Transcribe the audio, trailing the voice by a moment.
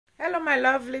Hello, my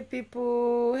lovely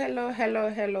people. Hello.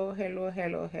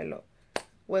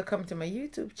 Welcome to my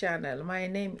YouTube channel. My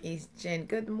name is Jen.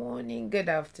 Good morning, good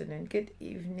afternoon, good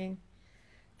evening.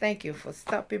 Thank you for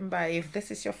stopping by. If this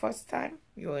is your first time,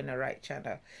 you're in the right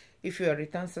channel. If you're a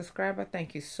return subscriber,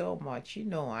 thank you so much. You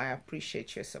know I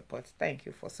appreciate your support. Thank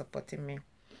you for supporting me.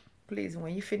 Please,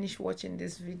 when you finish watching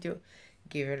this video,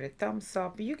 give it a thumbs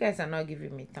up. You guys are not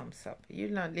giving me thumbs up.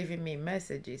 You're not leaving me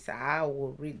messages. I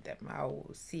will read them. I will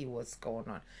see what's going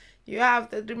on. You have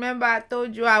to remember, I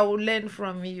told you I will learn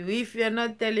from you. If you're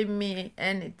not telling me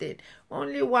anything,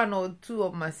 only 1 or 2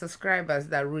 of my subscribers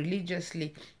that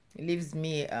religiously leaves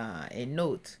me a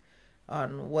note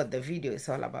on what the video is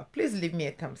all about. Please leave me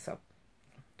a thumbs up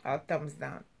or thumbs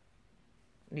down.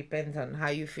 Depends on how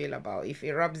you feel about it. If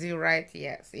it rubs you right,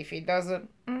 yes. If it doesn't,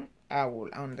 I will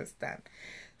understand.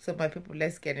 So my people,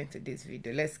 let's get into this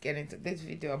video. Let's get into this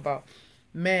video about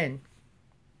men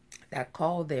that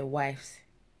call their wives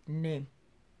name.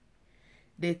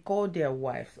 They call their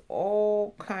wives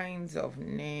all kinds of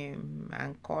name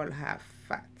and call her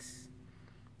fat,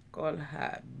 call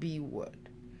her B word,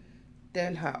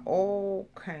 tell her all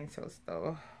kinds of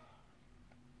stuff.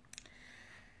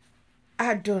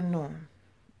 I don't know.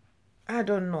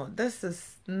 This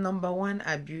is #1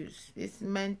 abuse. It's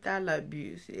mental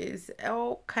abuse. It's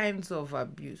all kinds of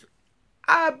abuse.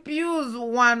 Abuse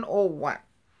 101.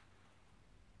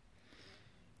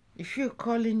 If you're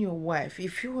calling your wife,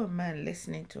 if you're a man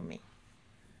listening to me,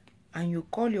 and you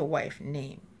call your wife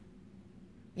name,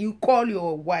 you call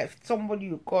your wife, somebody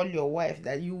you call your wife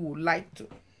that you would like to.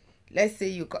 Let's say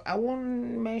you call, I won't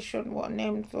mention what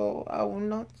name, so I will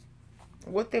not.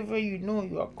 Whatever you know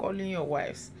you are calling your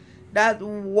wives. That's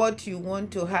what you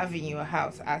want to have in your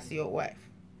house as your wife.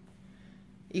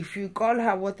 If you call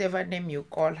her whatever name you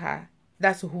call her,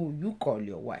 that's who you call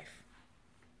your wife.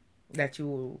 That you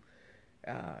will...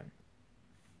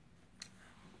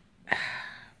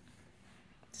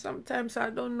 sometimes I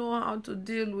don't know how to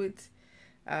deal with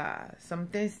some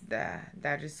things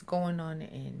that is going on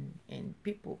in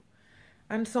people.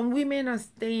 And some women are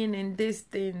staying in these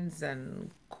things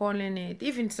and calling it.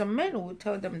 Even some men will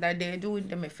tell them that they're doing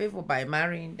them a favor by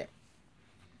marrying them.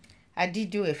 I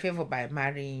did you a favor by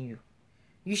marrying you.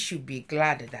 You should be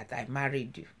glad that I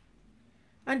married you.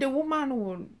 And the woman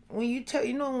will, when you tell,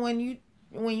 when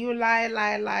you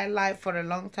lie for a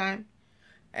long time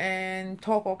and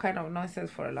talk all kind of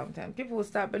nonsense for a long time, people will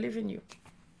start believing you.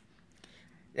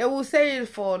 They will say it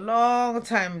for a long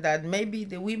time that maybe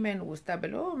the women will start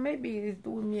believing, oh, maybe he's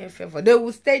doing me a favor. They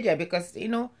will stay there because,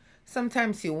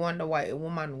 sometimes you wonder why a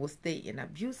woman will stay in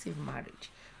abusive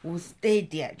marriage, will stay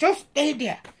there, just stay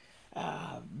there.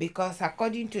 Because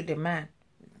according to the man,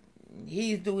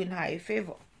 he is doing her a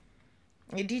favor.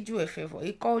 He did you a favor.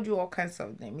 He called you all kinds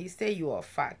of names. He said you are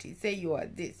fat. He said you are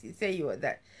this. He said you are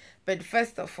that. But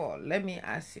first of all, let me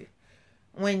ask you,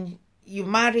 when you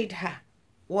married her,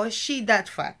 was she that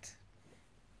fat?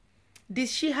 Did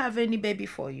she have any baby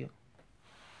for you?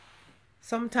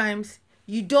 Sometimes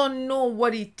you don't know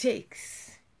what it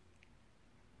takes,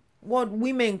 what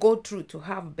women go through to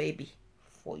have baby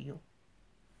for you.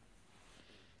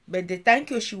 But the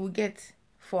thank you she will get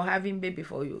for having baby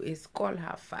for you is call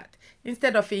her fat.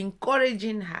 Instead of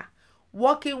encouraging her,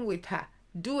 working with her,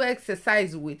 do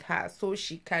exercise with her so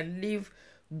she can live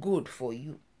good for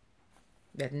you.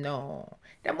 But no,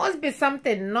 there must be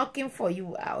something knocking for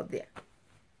you out there.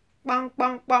 Bang,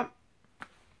 bang, bang.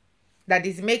 That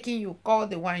is making you call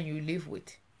the one you live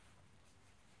with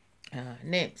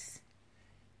names.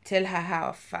 Tell her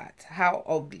how fat, how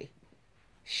ugly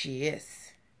she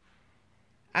is.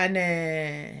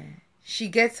 And she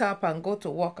gets up and go to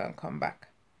work and come back.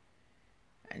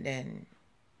 And then,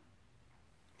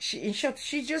 in short,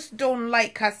 she just don't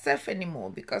like herself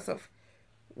anymore because of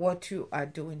what you are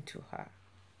doing to her.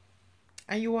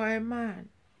 And you are a man.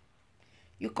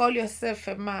 You call yourself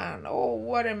a man. Oh,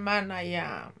 what a man I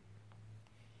am.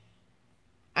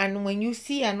 And when you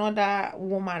see another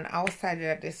woman outside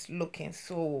that is looking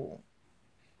so...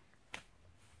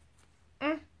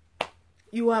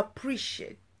 you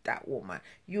appreciate that woman.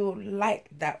 You like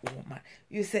that woman.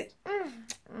 You say,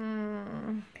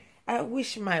 I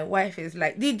wish my wife is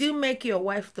like... Did you make your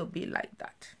wife to be like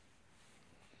that?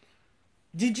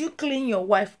 Did you clean your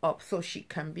wife up so she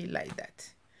can be like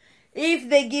that? If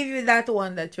they give you that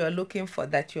one that you're looking for,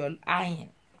 that you're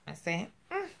eyeing, and say,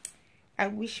 I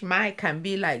wish mine can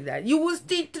be like that, you will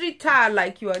still treat her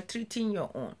like you are treating your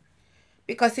own.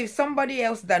 Because if somebody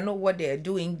else that know what they're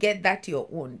doing, get that your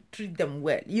own, treat them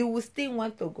well, you will still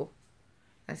want to go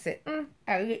and say,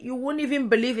 you won't even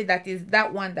believe it that is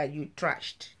that one that you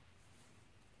trashed.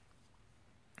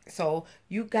 So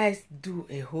you guys do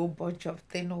a whole bunch of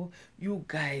things. Oh, you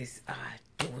guys are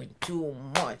doing too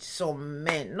much. Some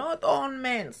men, not all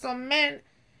men, some men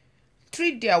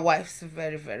treat their wives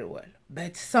very, very well.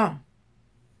 But some,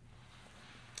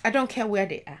 I don't care where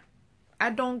they are. I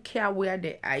don't care where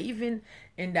they are, even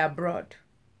in the abroad.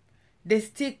 They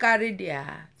still carry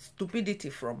their stupidity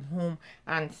from home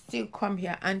and still come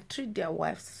here and treat their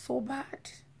wives so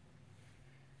bad.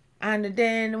 And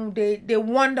then they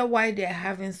wonder why they're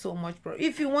having so much problem.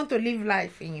 If you want to live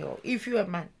life if you're a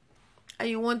man and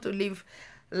you want to live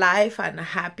life and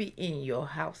happy in your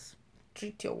house,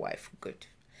 treat your wife good.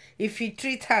 If you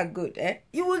treat her good,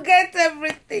 you will get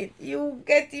everything. You will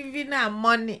get even her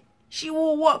money. She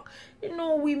will work. You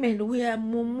know, women, we are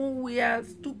mumu, we are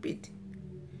stupid.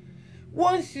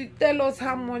 Once you tell us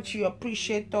how much you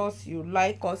appreciate us, you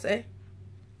like us,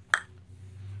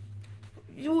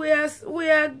 we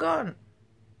are gone.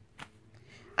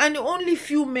 And only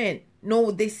few men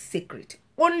know this secret.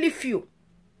 Only few.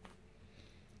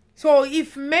 So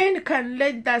if men can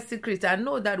let that secret and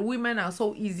know that women are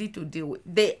so easy to deal with,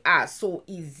 they are so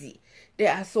easy. They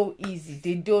are so easy.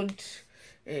 They don't.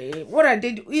 What are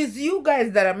they do? Is you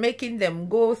guys that are making them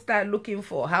go start looking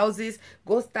for houses,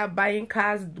 go start buying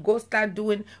cars, go start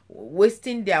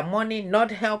wasting their money, not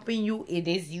helping you. It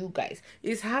is you guys.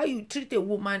 It's how you treat a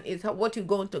woman is what you're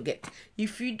going to get.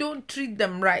 If you don't treat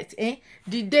them right,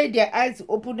 the day their eyes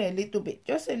open a little bit,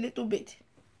 just a little bit,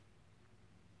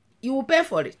 you will pay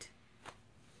for it.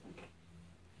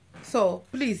 So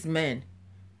please, men,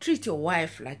 treat your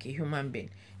wife like a human being.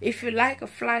 If you like a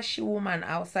flashy woman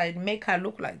outside, make her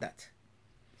look like that.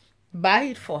 Buy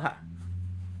it for her.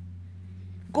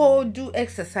 Go do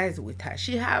exercise with her.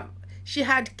 She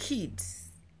had kids.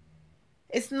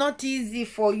 It's not easy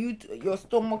for you your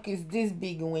stomach is this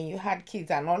big when you had kids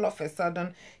and all of a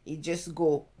sudden it just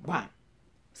go bam.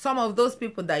 Some of those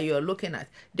people that you're looking at,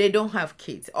 they don't have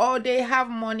kids, or they have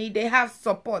money, they have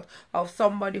support of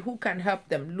somebody who can help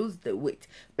them lose the weight.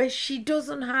 But she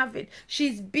doesn't have it.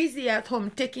 She's busy at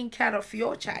home taking care of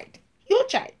your child. Your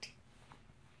child.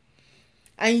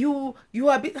 And you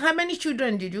are how many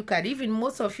children did you carry? Even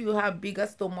most of you have bigger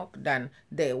stomach than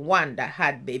the one that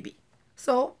had baby.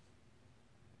 So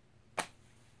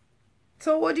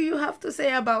what do you have to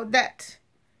say about that?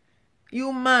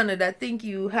 You man that think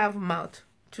you have mouth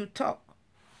to talk.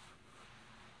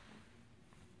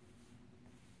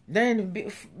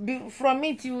 Then from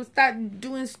it, you start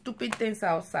doing stupid things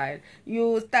outside.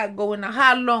 You start going out.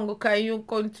 How long can you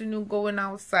continue going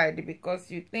outside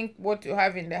because you think what you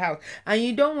have in the house and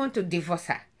you don't want to divorce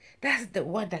her? That's the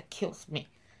word that kills me.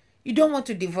 You don't want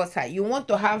to divorce her. You want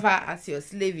to have her as your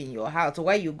slave in your house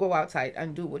while you go outside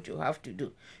and do what you have to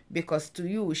do. Because to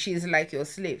you, she's like your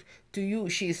slave. To you,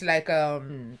 she's like a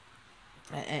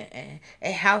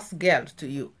house girl to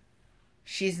you.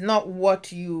 She's not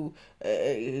what you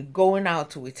going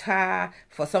out with her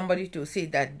for somebody to say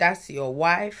that that's your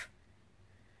wife.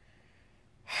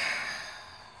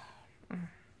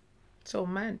 So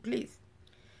man, please,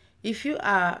 if you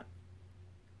are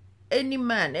any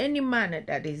man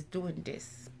that is doing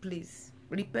this, please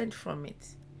repent from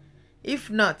it. If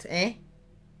not,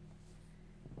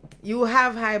 you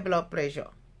have high blood pressure.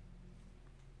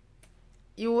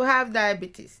 You will have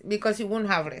diabetes because you won't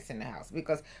have rest in the house,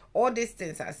 because all these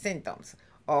things are symptoms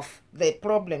of the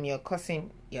problem you're causing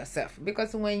yourself.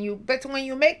 Because when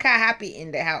you make her happy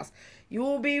in the house, you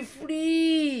will be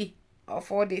free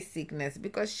of all this sickness,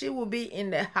 because she will be in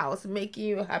the house making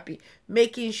you happy,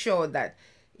 making sure that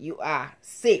you are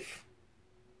safe.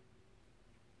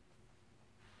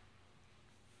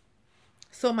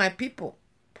 So my people,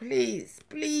 please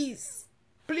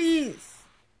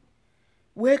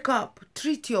wake up.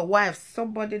 Treat your wife,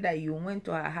 somebody that you went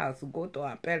to her house, go to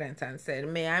her parents and said,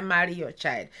 may I marry your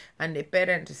child? And the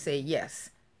parents say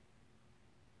yes.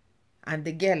 And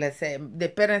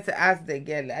the parents ask the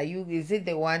girl, is it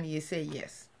the one? You say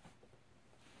yes.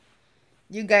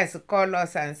 You guys call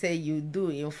us and say you do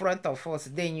in front of us.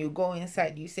 Then you go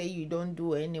inside, you say you don't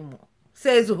do anymore.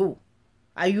 Says who?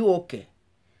 Are you okay?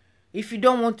 If you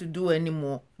don't want to do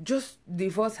anymore, just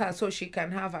divorce her so she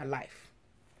can have her life.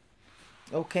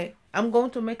 Okay? I'm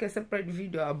going to make a separate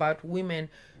video about women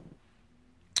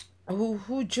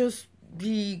who just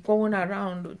be going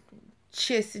around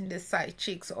chasing the side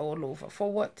chicks all over.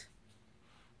 For what?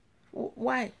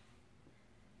 Why?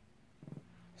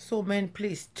 So men,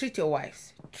 please treat your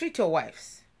wives. Treat your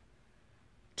wives.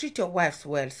 Treat your wives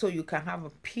well so you can have a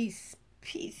peace.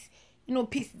 Peace. You know,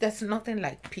 peace, there's nothing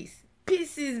like peace.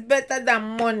 Peace is better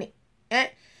than money.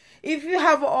 If you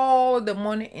have all the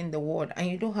money in the world and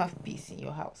you don't have peace in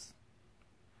your house,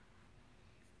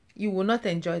 you will not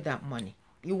enjoy that money.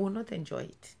 You will not enjoy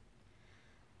it.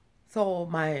 So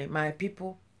my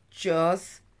people,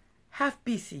 just have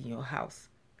peace in your house.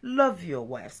 Love your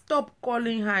wife. Stop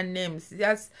calling her names.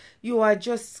 You are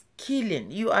just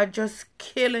killing. You are just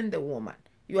killing the woman.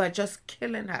 You are just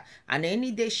killing her. And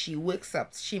any day she wakes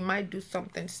up, she might do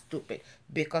something stupid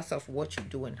because of what you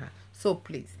do in her. So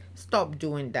please, stop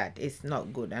doing that. It's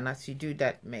not good. And as you do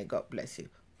that, may God bless you.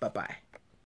 Bye-bye.